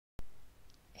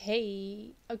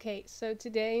Hey, okay, so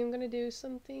today I'm gonna do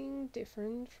something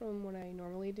different from what I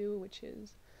normally do, which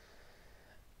is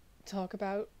talk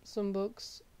about some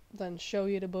books, then show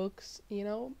you the books.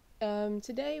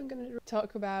 Today I'm gonna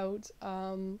talk about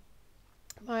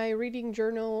my reading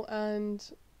journal and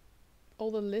all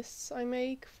the lists I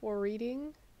make for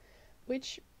reading,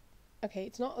 which, okay,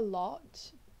 it's not a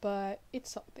lot, but it's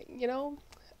something.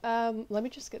 Let me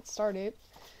just get started.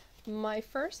 My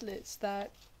first list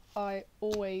that I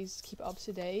always keep up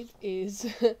to date is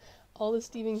all the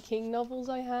Stephen King novels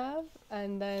I have,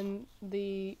 and then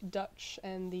the Dutch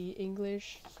and the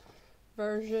English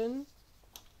version.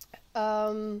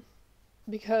 Um,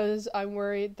 because I'm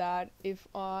worried that if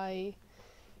I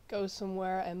go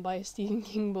somewhere and buy a Stephen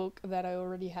King book, that I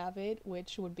already have it,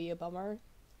 which would be a bummer.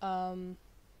 Um,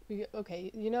 okay,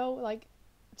 like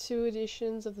two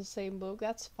editions of the same book,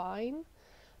 that's fine,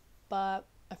 but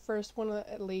I first want to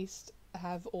at least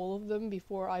have all of them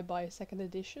before I buy second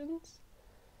editions.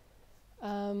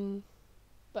 Um,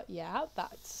 but yeah,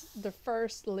 that's the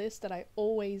first list that I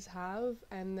always have,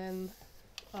 and then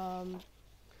um,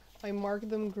 I mark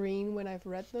them green when I've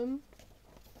read them.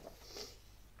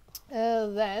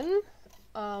 Then,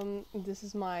 this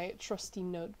is my trusty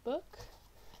notebook,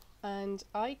 and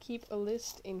I keep a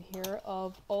list in here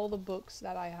of all the books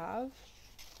that I have.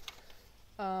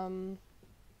 Um,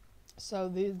 so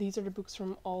these are the books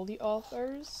from all the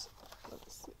authors.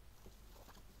 Let's see.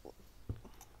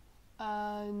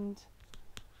 And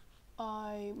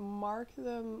I mark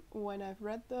them when I've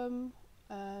read them,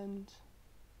 and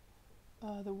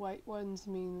the white ones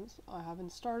means I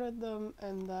haven't started them,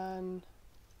 and then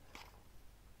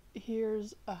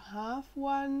here's a half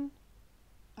one.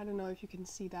 I don't know if you can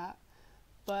see that,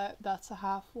 but that's a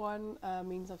half one,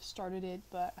 means I've started it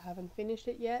but haven't finished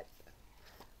it yet.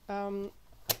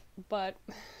 But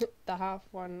the half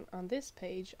one on this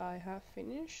page I have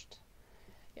finished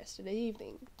yesterday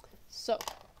evening. So,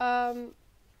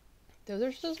 those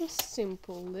are some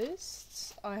simple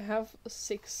lists. I have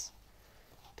 6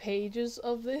 pages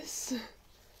of this.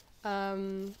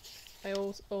 I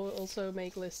also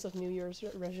make lists of New Year's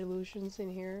resolutions in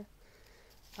here.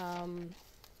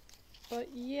 But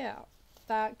yeah,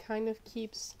 that kind of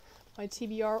keeps my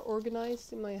TBR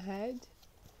organized in my head,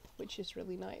 which is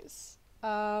really nice.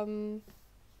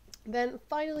 Then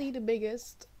finally the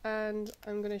biggest, and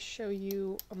I'm gonna show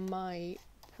you my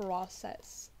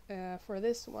process for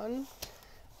this one.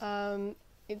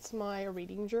 It's my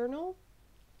reading journal,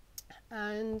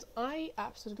 and I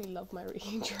absolutely love my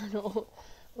reading journal.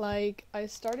 Like, I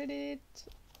started it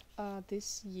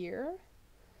this year,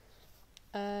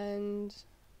 and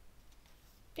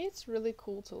it's really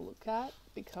cool to look at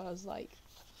because, like,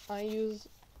 I use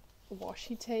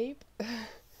washi tape.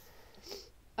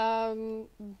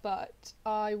 But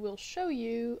I will show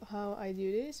you how I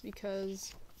do this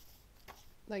because,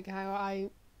 like, how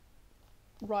I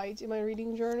write in my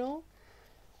reading journal.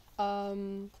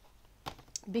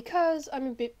 Because I'm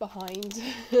a bit behind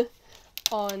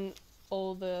on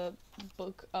all the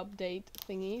book update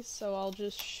thingies, so I'll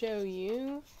just show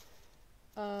you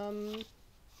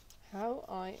how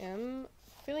I am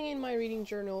filling in my reading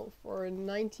journal for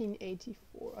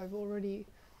 1984. I've already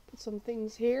put some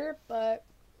things here, but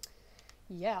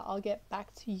yeah, I'll get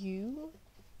back to you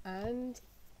and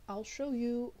I'll show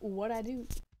you what I do.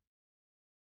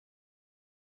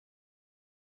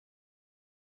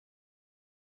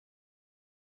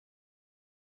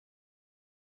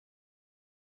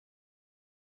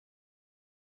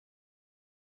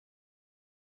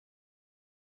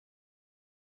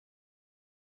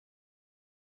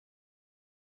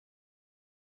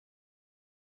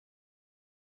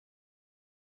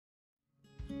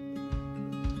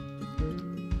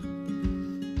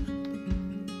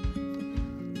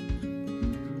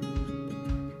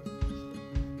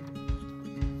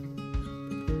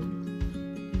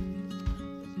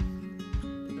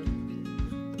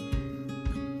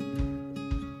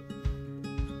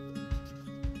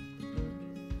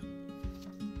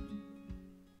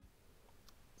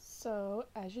 So,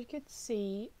 as you could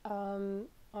see,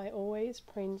 I always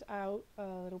print out a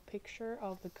little picture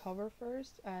of the cover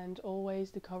first, and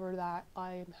always the cover that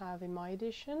I have in my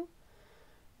edition.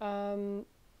 Um,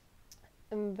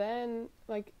 and then,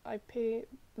 like, I print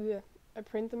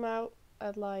them out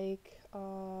at like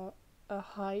a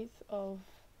height of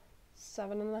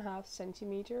 7.5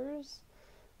 centimeters,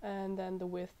 and then the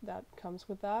width that comes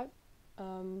with that.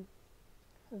 Um,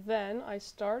 then I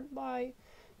start by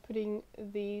putting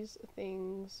these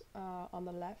things on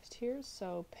the left here.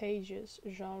 So pages,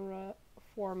 genre,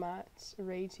 formats,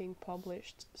 rating,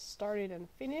 published, started and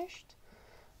finished.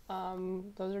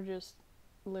 Those are just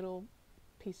little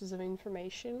pieces of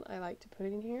information I like to put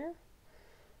in here.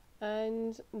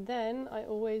 And then I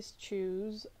always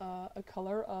choose a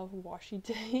color of washi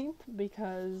tape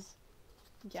because,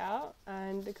 yeah,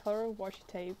 and the color of washi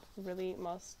tape really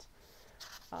must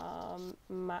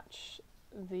match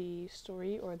the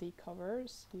story or the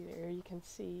covers. Here you can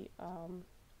see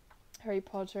Harry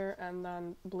Potter and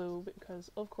then blue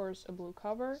because, of course, a blue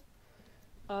cover.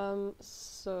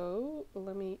 So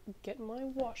let me get my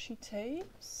washi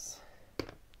tapes.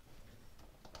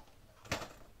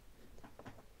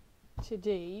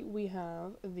 Today we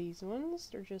have these ones.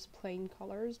 They're just plain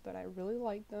colors, but I really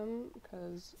like them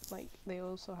because like they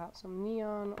also have some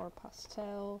neon or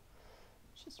pastel,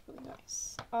 which is really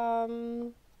nice.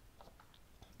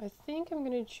 I think I'm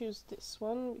gonna choose this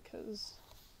one because,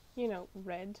 you know,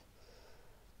 red.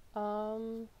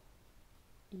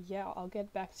 Yeah, I'll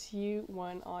get back to you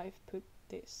when I've put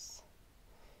this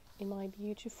in my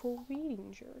beautiful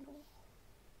reading journal.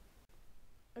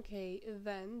 Okay,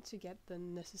 then to get the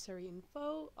necessary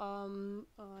info,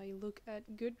 I look at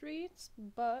Goodreads,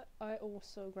 but I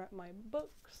also grab my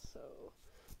books. So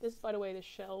this is, by the way, the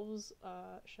shelf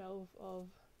of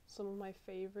some of my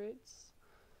favorites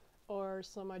or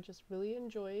some I just really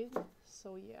enjoyed.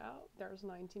 So yeah, there's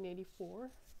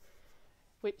 1984,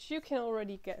 which you can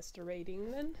already guess the rating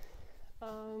then.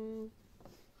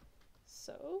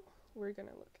 So we're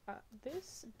gonna look at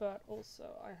this, but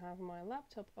also I have my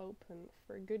laptop open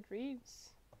for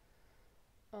Goodreads.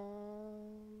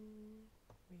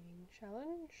 Reading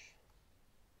challenge.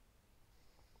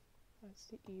 That's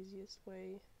the easiest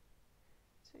way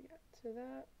to get to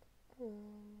that.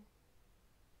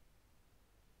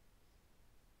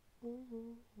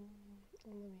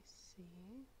 Let me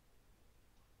see.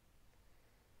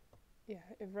 Yeah,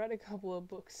 I've read a couple of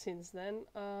books since then.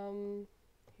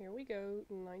 Here we go,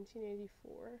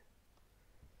 1984.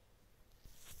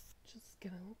 Just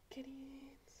gonna look at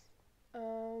it.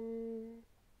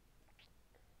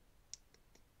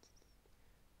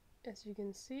 As you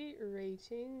can see,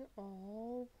 rating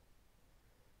of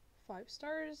 5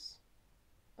 stars.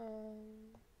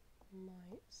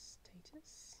 My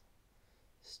status.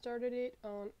 Started it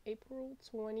on April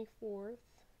 24th.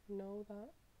 No,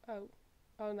 that. Oh,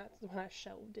 that's when I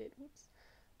shelved it. Whoops.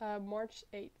 March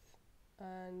 8th.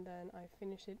 And then I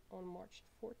finished it on March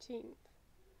 14th.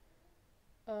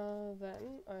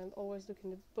 Then I'll always look in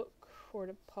the book for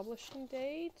the publishing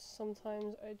date.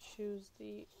 Sometimes I choose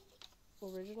the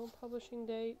original publishing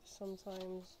date,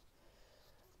 sometimes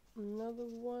another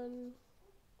one.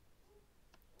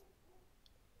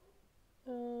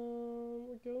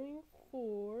 We're going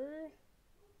for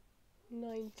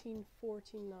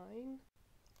 1949.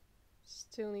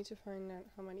 Still need to find out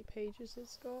how many pages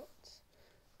it's got.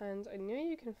 And I know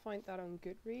you can find that on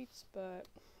Goodreads, but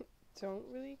don't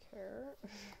really care.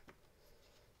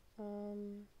 Let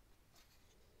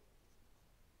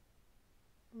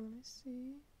me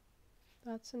see.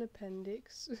 That's an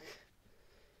appendix.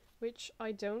 Which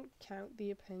I don't count the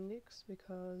appendix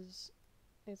because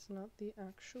it's not the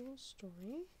actual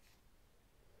story.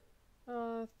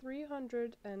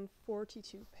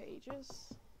 342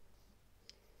 pages.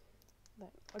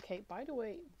 Then, okay, by the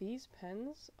way, these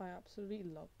pens, I absolutely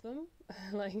love them.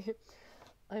 Like,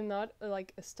 I'm not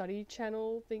like a study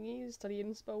channel thingy, study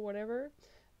inspo, whatever,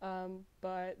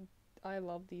 but I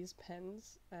love these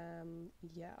pens.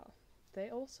 Yeah, they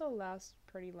also last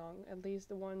pretty long, at least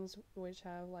the ones which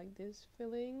have like this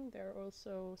filling. There are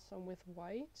also some with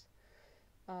white.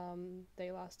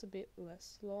 They last a bit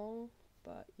less long,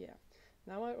 but yeah.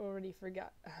 Now I already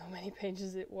forgot how many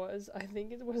pages it was. I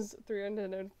think it was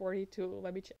 342.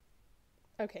 Let me check.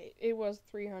 Okay, it was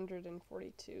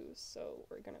 342, so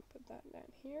we're gonna put that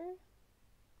down here.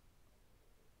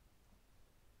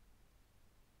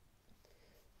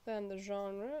 Then the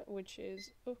genre, which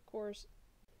is, of course...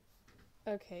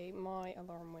 Okay, my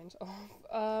alarm went off.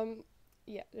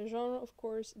 Yeah, the genre, of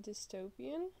course,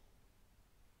 dystopian.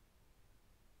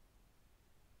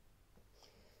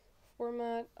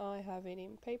 Format, I have it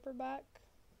in paperback.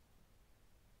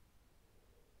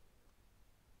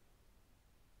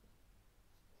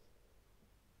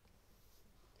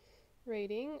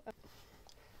 Rating.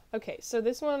 Okay, so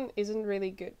this one isn't really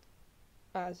good,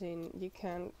 as in you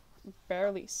can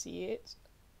barely see it,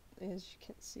 as you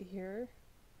can see here.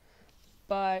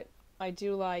 But I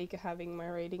do like having my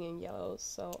rating in yellow,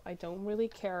 so I don't really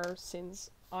care since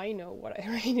I know what I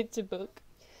rated the book.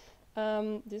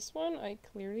 This one I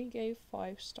clearly gave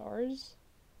 5 stars.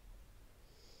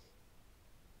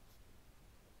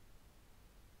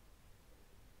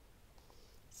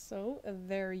 So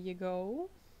there you go.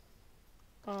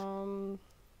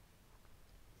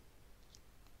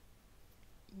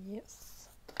 Yes.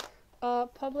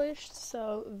 published.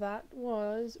 So that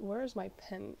was, where's my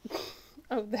pen?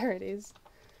 Oh, there it is.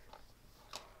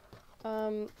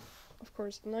 Of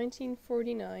course,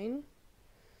 1949,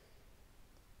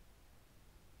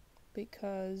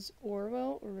 because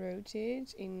Orwell wrote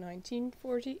it in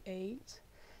 1948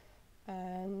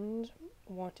 and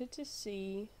wanted to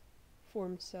see for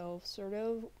himself sort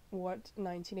of what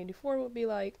 1984 would be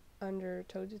like under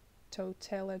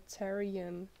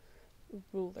totalitarian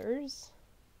rulers.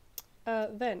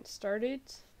 Then started,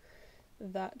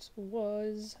 that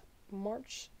was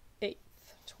March 8th,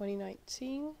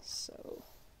 2019, so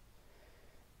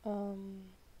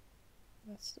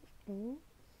that's the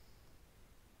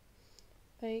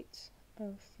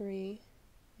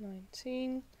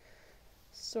 8/3/19.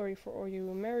 Sorry for all you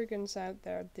Americans out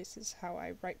there, this is how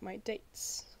I write my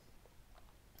dates.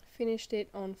 Finished it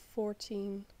on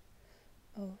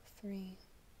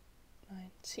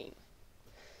 14/03/19.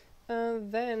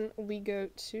 Then we go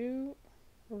to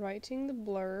writing the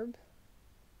blurb.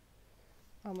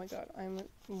 Oh my god, I'm a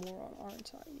moron,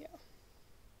 aren't I? Yeah.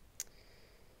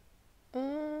 I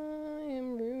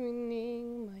am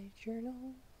ruining my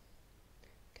journal.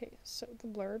 Okay, so the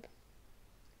blurb.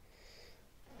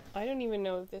 I don't even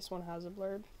know if this one has a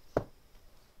blurb.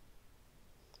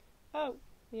 Oh,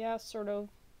 yeah, sort of.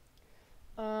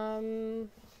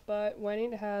 But when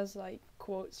it has like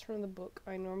quotes from the book,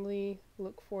 I normally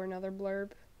look for another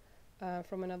blurb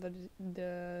from another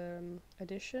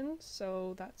edition.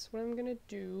 So that's what I'm gonna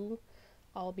do.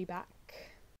 I'll be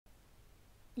back.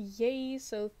 Yay!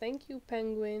 So thank you,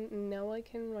 Penguin. Now I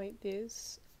can write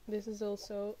this. This is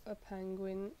also a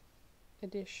Penguin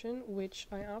edition, which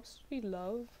I absolutely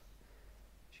love.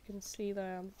 You can see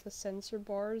the censor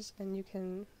bars, and you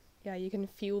can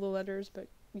feel the letters, but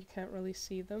you can't really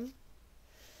see them.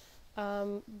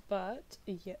 But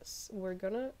yes, we're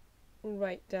gonna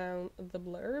write down the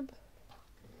blurb.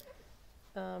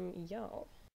 Yeah.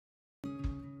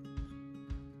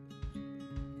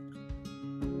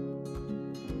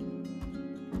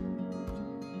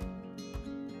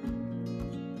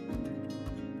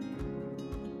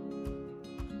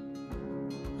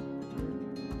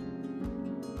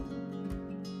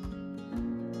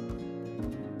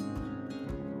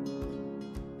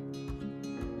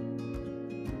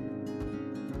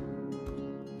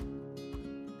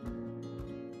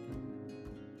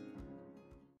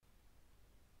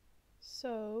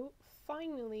 So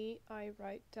finally I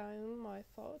write down my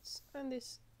thoughts on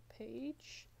this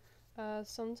page.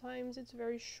 Sometimes it's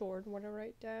very short what I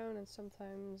write down, and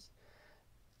sometimes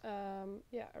I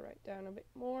write down a bit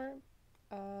more.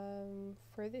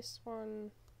 For this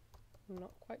one, I'm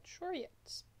not quite sure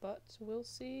yet, but we'll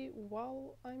see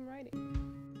while I'm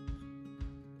writing.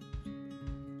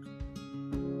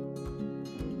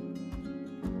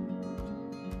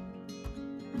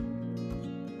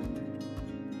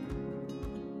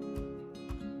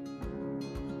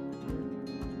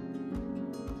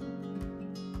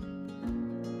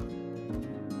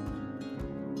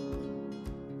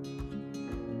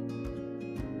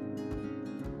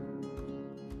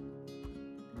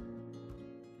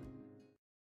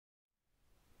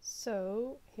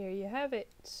 So here you have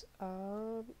it,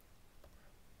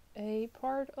 a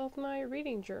part of my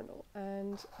reading journal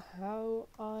and how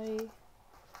I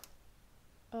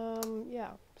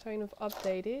kind of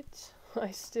update it. I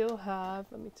still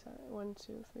have, let me tell you, 1,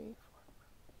 2, 3, 4.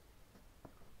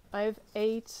 I have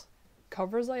 8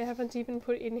 covers I haven't even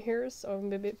put in here, so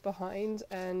I'm a bit behind,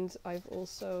 and I've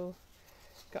also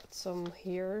got some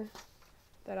here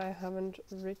that I haven't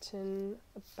written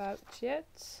about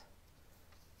yet.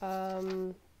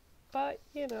 But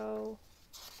you know,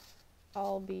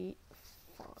 I'll be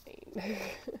fine.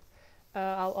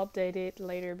 I'll update it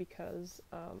later because,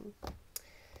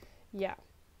 yeah,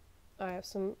 I have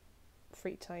some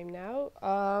free time now.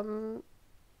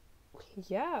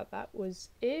 Yeah, that was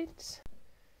it.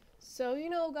 So, you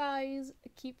know, guys,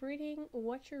 keep reading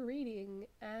what you're reading,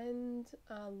 and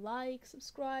like,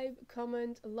 subscribe,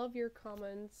 comment, love your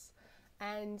comments,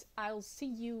 and I'll see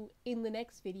you in the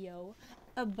next video.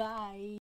 Bye!